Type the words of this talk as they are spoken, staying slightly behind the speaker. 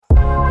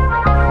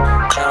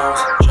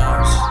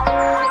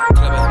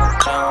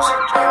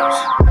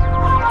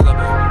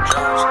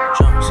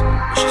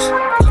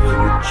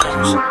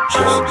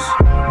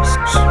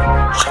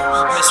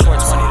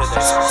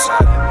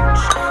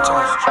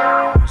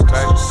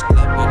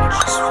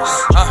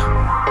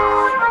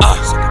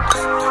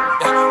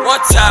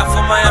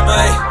for my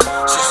MAAAAAAAN.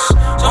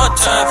 One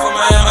time for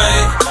my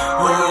MAAAAAAAN.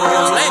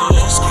 Ooh, lame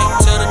niggas can't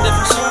tell the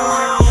difference.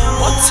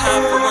 One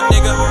time for my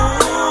nigga.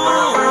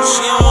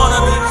 She don't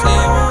wanna be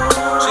saved.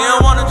 She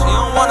don't wanna,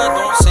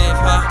 don't save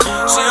her.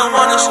 She don't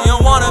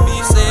wanna be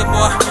saved,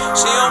 boy.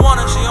 She don't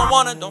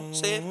wanna, don't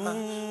save her.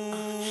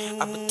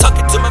 I've been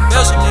talking to my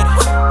Belgian lady.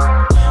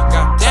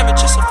 God damn it,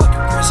 just so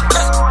fucking crazy.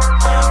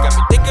 Got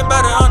me thinking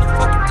about it on the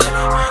fucking daily.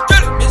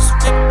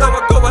 Misfit, though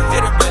I go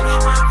ahead and ready.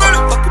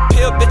 Fucking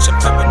pill, bitch, I'm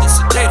permanent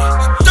sedated.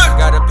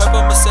 Got a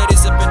purple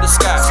Mercedes up in the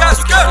sky.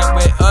 Kicking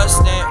with us,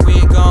 then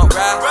we gon'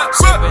 ride.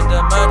 Sippin'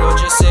 the mud or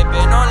just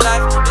sippin' on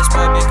life. This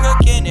might be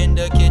cooking in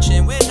the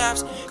kitchen with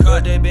knives.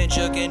 Could they been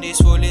jugging these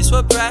foolies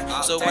for pride?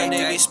 So when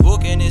they be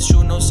spookin', it's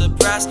true, no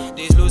surprise.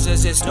 These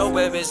losers, it's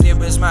nowhere as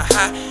near as my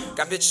high.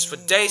 Got bitches for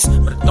days,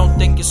 but I don't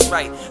think it's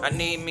right. I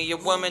need me a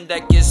woman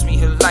that gives me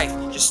her life.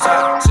 Just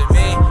talk to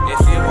me if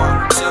you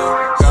want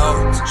to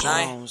go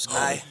tonight.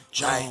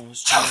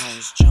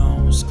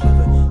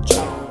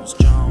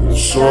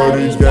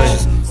 Shorty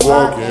ain't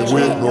fucking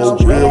with no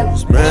real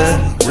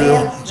man.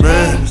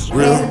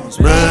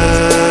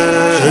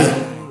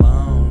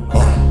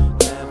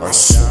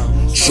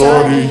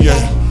 Shorty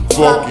ain't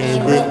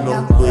fucking with no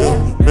real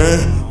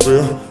man.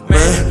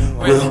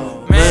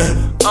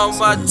 Oh,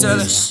 I tell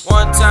it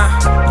one time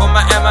for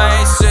my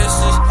MIA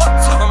sisters,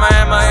 for my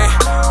MIA.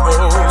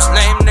 Oh,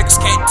 lame niggas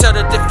can't tell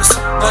the difference,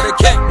 but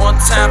again, one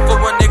time for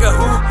a nigga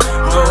who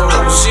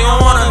knows she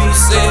don't wanna be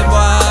saved,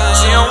 boy.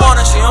 She don't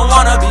wanna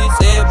be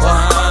saved, boy.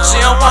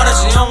 She don't wanna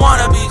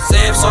be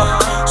saved, so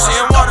she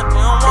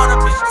don't wanna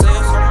be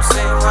saved, so I'm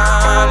saved, boy.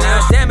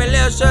 Damn it,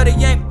 little shorty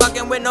ain't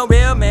fucking with no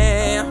real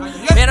man.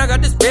 Man, I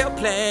got this real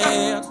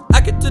plan. I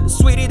get to the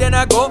sweetie, then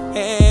I go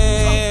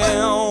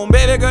ham.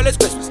 Baby girl, it's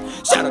Christmas.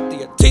 Shout out to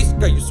your taste,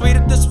 girl, you sweeter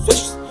than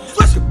suspicious.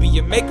 I could be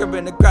your maker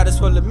in a crowd that's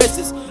full of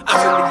misses. I'm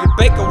really your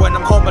baker when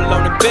I'm home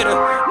alone and bitter.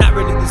 Not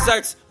really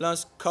desserts,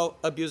 lungs, cold,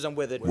 abused, and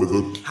withered.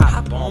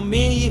 Hop on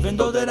me even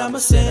though that I'm a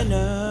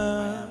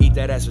sinner. Eat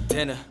that ass for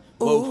dinner.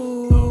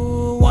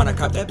 Ooh, wanna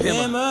cop that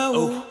pimmer.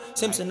 Ooh,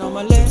 Simpson on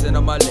my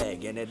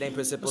leg, and it ain't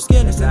principal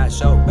skin, it's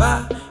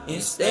SIDESHOWBOB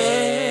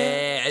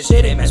instead.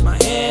 Shit ain't match my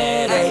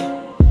head,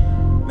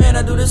 ayy. Man,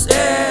 I do this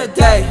every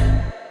day.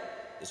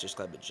 It's just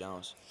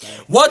KLEBRJONEZ.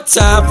 One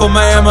time for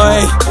my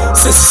MAAAAAAN,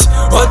 sis.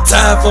 One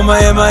time for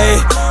my MAAAAAAAN.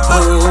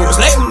 Oh,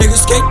 lame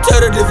niggas can't tell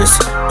the difference.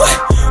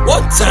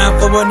 One time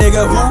for a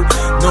nigga who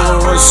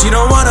knows she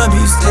don't wanna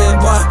be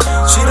saved, boy.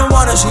 She don't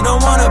wanna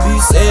be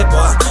saved,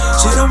 boy.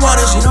 She don't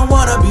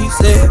wanna be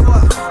saved.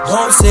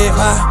 Don't save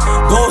her.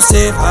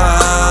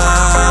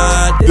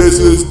 This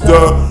is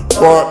the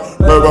part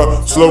where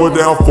I slow it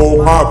down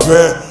for my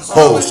bad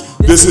hoes.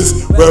 This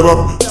is where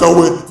I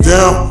throw it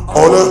down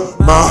all of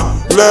my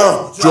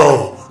loud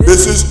draw.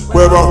 This is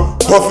where I'm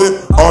puffin'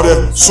 all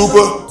that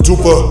super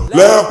duper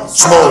loud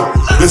smoke.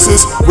 This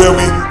is where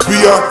we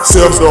be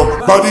ourselves,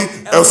 nobody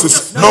else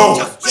is no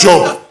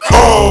joke.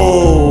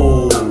 Oh!